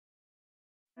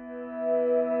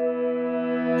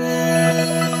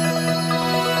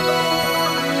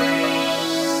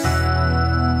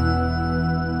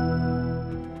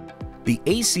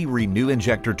AC Renew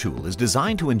injector tool is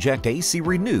designed to inject AC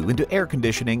Renew into air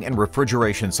conditioning and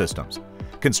refrigeration systems.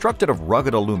 Constructed of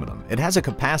rugged aluminum, it has a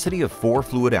capacity of 4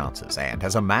 fluid ounces and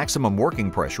has a maximum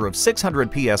working pressure of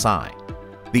 600 psi.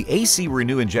 The AC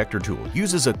Renew injector tool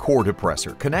uses a core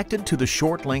depressor connected to the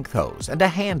short-length hose and a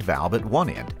hand valve at one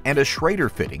end and a Schrader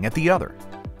fitting at the other.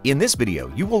 In this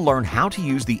video, you will learn how to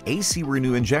use the AC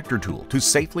Renew injector tool to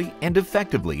safely and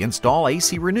effectively install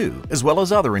AC Renew as well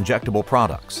as other injectable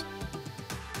products.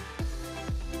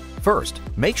 First,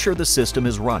 make sure the system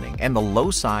is running and the low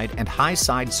side and high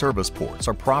side service ports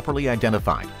are properly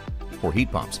identified. For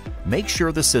heat pumps, make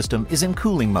sure the system is in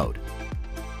cooling mode.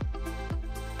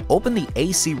 Open the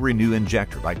AC Renew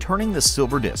injector by turning the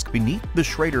silver disc beneath the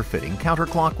Schrader fitting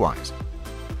counterclockwise.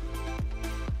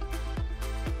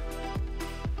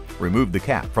 Remove the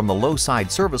cap from the low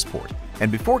side service port,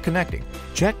 and before connecting,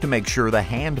 check to make sure the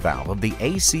hand valve of the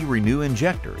AC Renew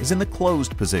injector is in the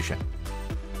closed position.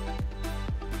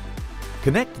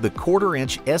 Connect the 1/4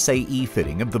 inch SAE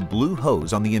fitting of the blue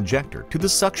hose on the injector to the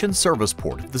suction service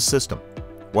port of the system.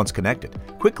 Once connected,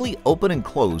 quickly open and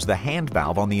close the hand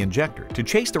valve on the injector to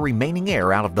chase the remaining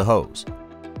air out of the hose.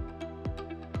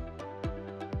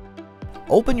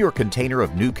 Open your container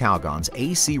of Nu-Calgon's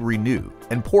AC Renew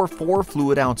and pour 4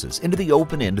 fluid ounces into the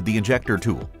open end of the injector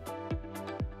tool.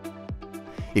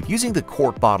 If using the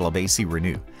quart bottle of AC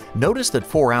Renew, notice that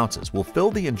 4 ounces will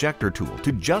fill the injector tool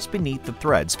to just beneath the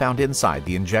threads found inside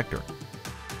the injector.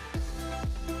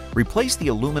 Replace the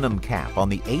aluminum cap on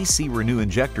the AC Renew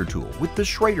injector tool with the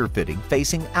Schrader fitting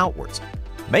facing outwards.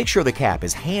 Make sure the cap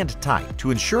is hand tight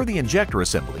to ensure the injector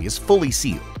assembly is fully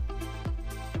sealed.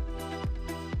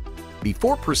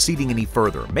 Before proceeding any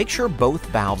further, make sure both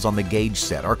valves on the gauge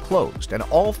set are closed and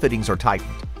all fittings are tightened.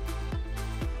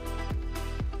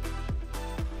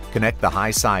 Connect the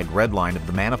high side red line of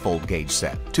the manifold gauge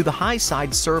set to the high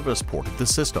side service port of the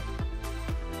system.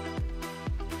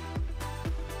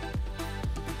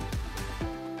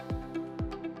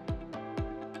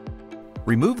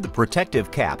 Remove the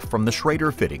protective cap from the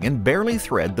Schrader fitting and barely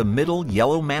thread the middle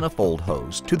yellow manifold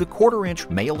hose to the 1/4 inch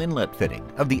male inlet fitting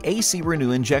of the AC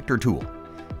Renew injector tool.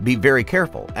 Be very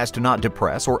careful as to not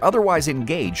depress or otherwise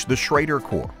engage the Schrader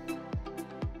core.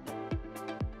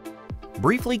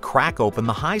 Briefly crack open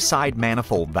the high side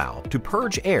manifold valve to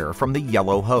purge air from the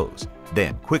yellow hose.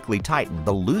 Then quickly tighten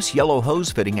the loose yellow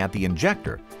hose fitting at the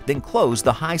injector, then close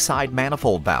the high side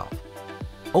manifold valve.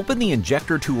 Open the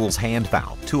injector tool's hand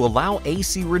valve to allow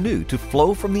AC Renew to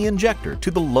flow from the injector to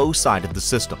the low side of the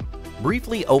system.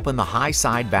 Briefly open the high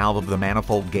side valve of the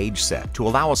manifold gauge set to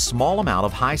allow a small amount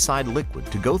of high side liquid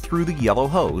to go through the yellow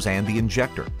hose and the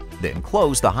injector. Then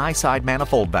close the high side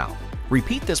manifold valve.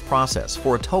 Repeat this process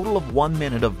for a total of 1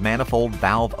 minute of manifold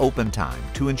valve open time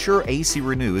to ensure AC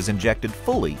Renew is injected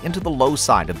fully into the low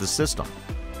side of the system.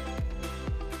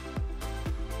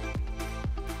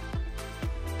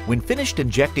 When finished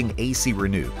injecting AC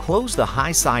Renew, close the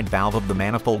high side valve of the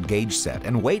manifold gauge set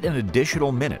and wait an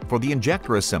additional minute for the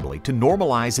injector assembly to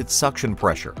normalize its suction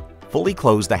pressure. Fully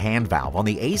close the hand valve on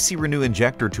the AC Renew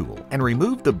injector tool and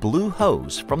remove the blue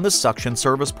hose from the suction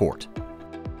service port.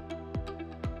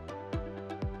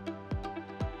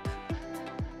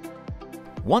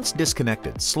 Once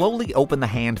disconnected, slowly open the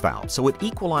hand valve so it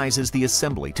equalizes the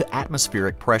assembly to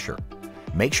atmospheric pressure.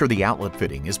 Make sure the outlet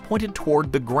fitting is pointed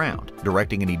toward the ground,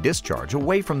 directing any discharge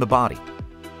away from the body.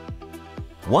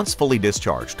 Once fully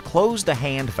discharged, close the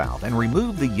hand valve and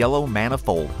remove the yellow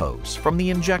manifold hose from the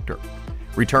injector.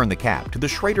 Return the cap to the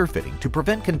Schrader fitting to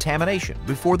prevent contamination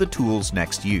before the tool's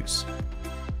next use.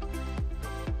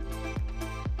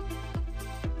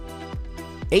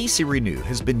 AC Renew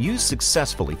has been used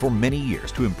successfully for many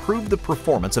years to improve the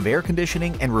performance of air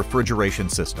conditioning and refrigeration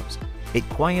systems. It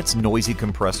quiets noisy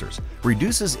compressors,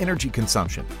 reduces energy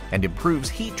consumption, and improves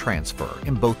heat transfer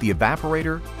in both the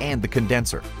evaporator and the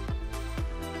condenser.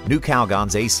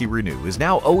 Nu-Calgon's AC Renew is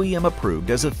now OEM approved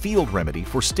as a field remedy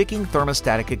for sticking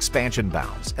thermostatic expansion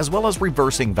valves as well as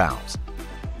reversing valves.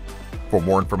 For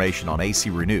more information on AC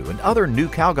Renew and other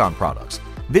Nu-Calgon products,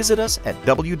 visit us at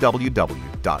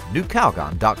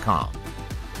www.nucalgon.com.